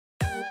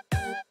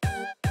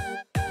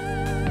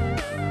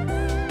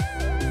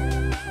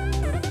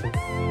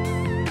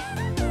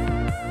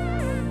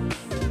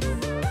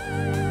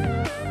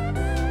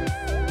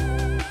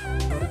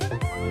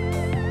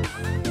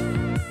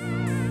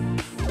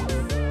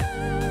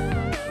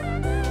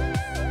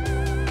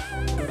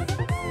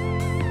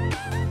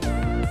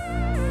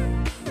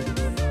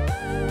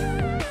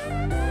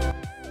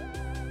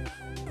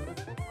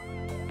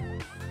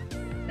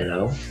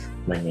Hello,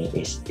 my name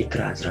is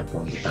Azra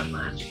from Duta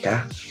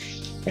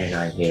and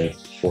I'm here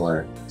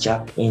for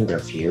job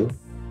interview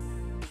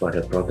for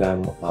the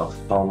program of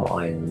palm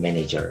oil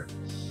manager.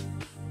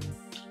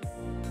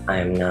 I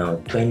am now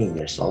 20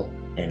 years old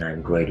and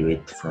I'm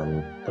graduate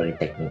from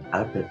Polytechnic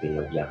Albert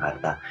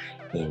Yogyakarta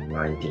in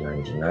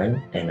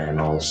 1999, and I'm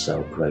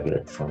also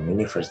graduate from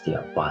University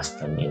of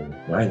Boston in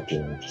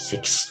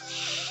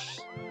 1996,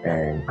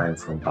 and I'm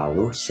from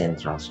Palu,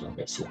 Central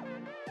Sulawesi.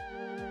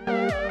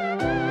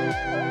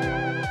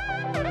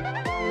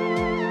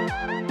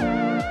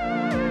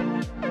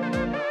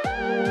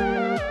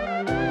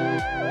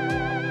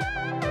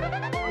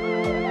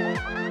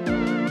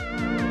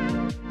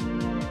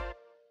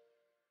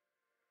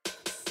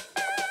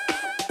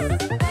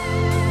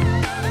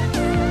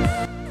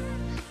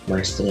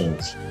 My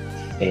strength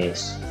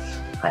is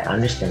I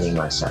understanding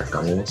my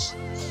surroundings,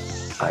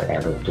 are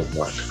able to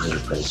work under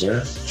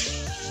pressure,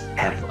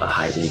 have a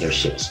high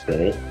leadership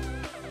spirit,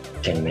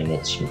 can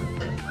manage my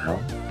time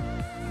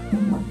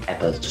well,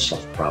 able to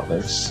solve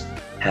problems,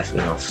 have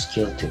enough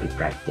skill to be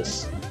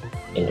practiced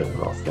in the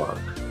world of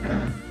work.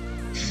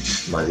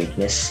 My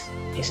weakness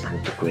is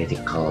I'm too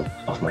critical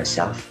of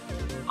myself,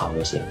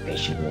 always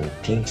impatient when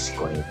things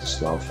going too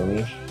slow for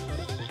me,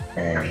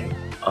 and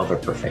over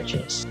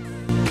perfectionist.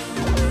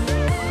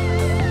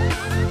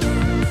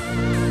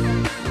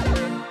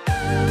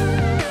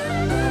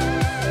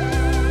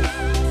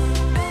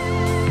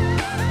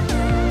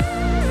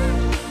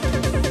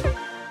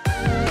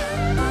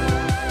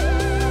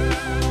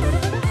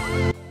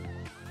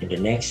 In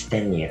the next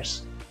 10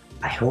 years,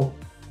 I hope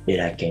that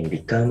I can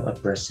become a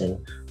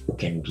person who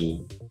can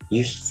be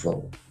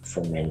useful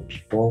for many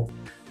people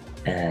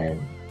and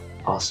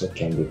also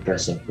can be a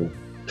person who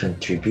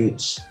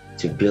contributes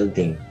to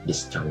building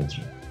this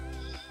country.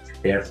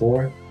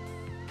 Therefore,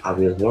 I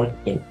will work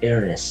in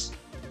earnest,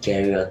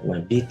 carry out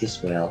my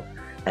duties well,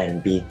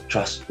 and be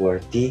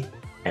trustworthy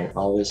and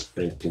always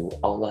pray to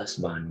Allah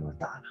Subhanahu wa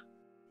Ta'ala.